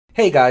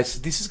Hey guys,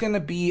 this is going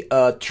to be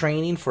a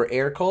training for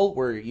AirCall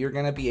where you're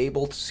going to be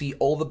able to see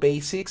all the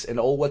basics and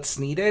all what's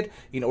needed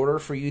in order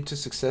for you to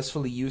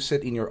successfully use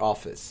it in your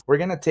office. We're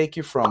going to take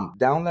you from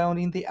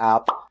downloading the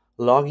app,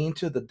 logging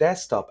into the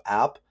desktop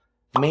app,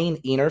 main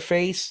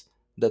interface,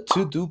 the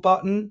to-do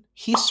button,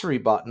 history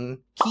button,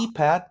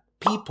 keypad,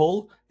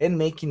 people, and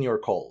making your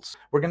calls.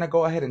 We're going to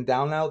go ahead and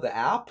download the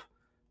app.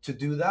 To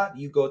do that,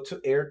 you go to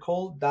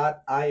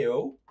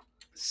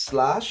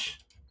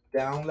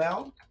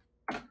aircall.io/download.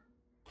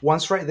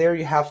 Once right there,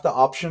 you have the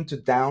option to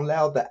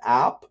download the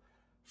app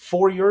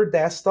for your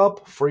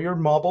desktop, for your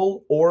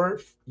mobile, or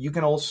you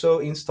can also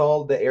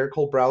install the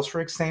AirCall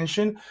browser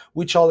extension,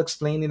 which I'll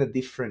explain in a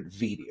different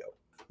video.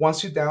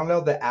 Once you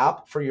download the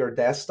app for your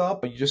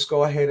desktop, you just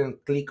go ahead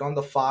and click on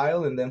the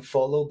file and then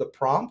follow the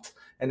prompt,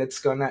 and it's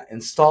gonna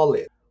install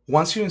it.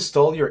 Once you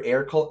install your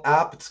AirCall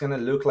app, it's gonna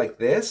look like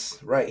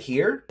this right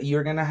here.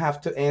 You're gonna have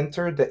to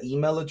enter the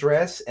email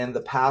address and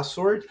the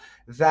password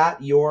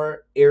that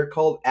your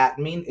AirCall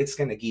admin is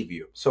gonna give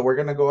you. So we're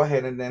gonna go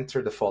ahead and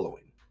enter the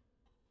following.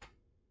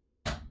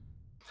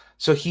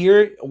 So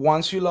here,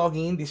 once you log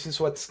in, this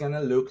is what's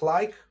gonna look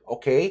like,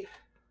 okay?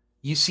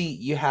 You see,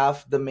 you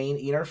have the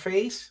main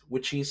interface,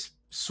 which is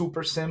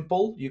super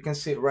simple. You can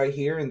see it right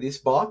here in this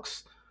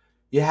box.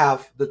 You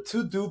have the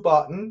to-do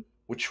button,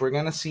 which we're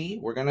gonna see.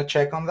 We're gonna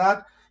check on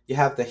that. You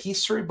have the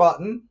history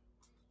button.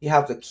 You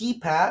have the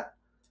keypad.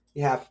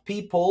 You have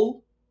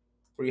people,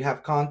 where you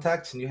have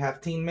contacts and you have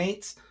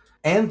teammates.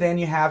 And then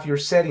you have your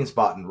settings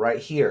button right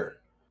here.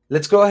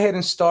 Let's go ahead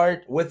and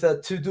start with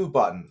the to-do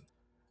button.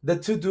 The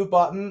to-do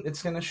button,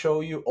 it's going to show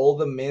you all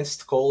the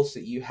missed calls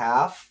that you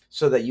have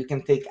so that you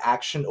can take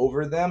action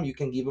over them. You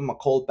can give them a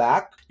call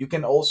back. You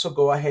can also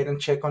go ahead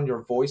and check on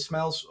your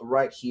voicemails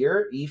right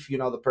here if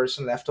the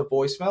person left a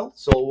voicemail.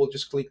 So we'll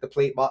just click the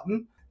play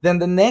button. Then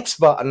the next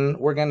button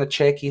we're going to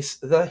check is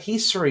the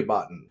history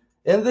button.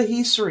 In the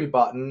history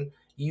button,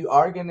 you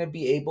are going to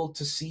be able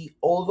to see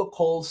all the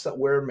calls that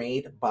were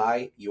made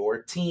by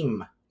your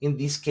team. In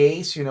this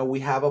case, we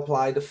have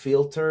applied a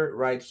filter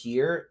right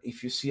here.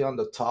 If you see on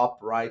the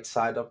top right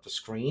side of the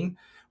screen,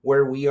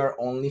 where we are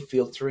only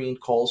filtering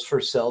calls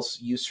for sales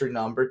user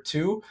number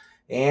 2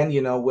 and,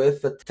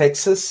 with the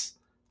Texas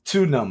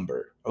 2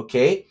 number,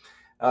 okay?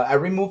 I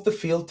removed the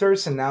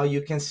filters and now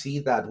you can see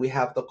that we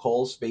have the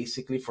calls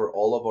basically for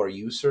all of our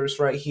users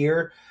right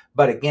here.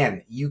 But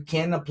again, you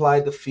can apply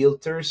the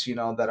filters,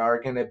 that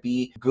are going to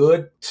be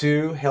good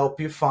to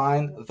help you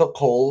find the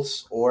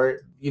calls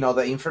or,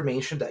 the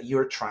information that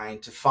you're trying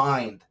to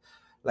find.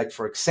 Like,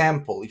 for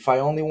example, if I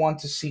only want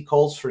to see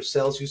calls for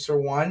sales user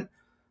 1,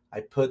 I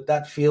put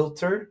that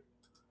filter.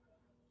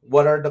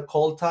 What are the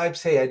call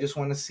types? Hey, I just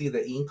want to see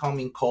the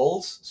incoming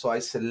calls. So I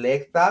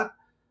select that.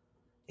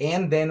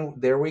 And then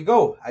there we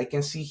go. I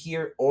can see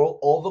here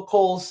all the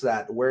calls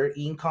that were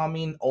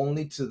incoming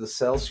only to the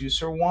sales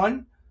user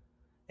 1.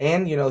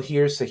 And,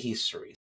 here's the history.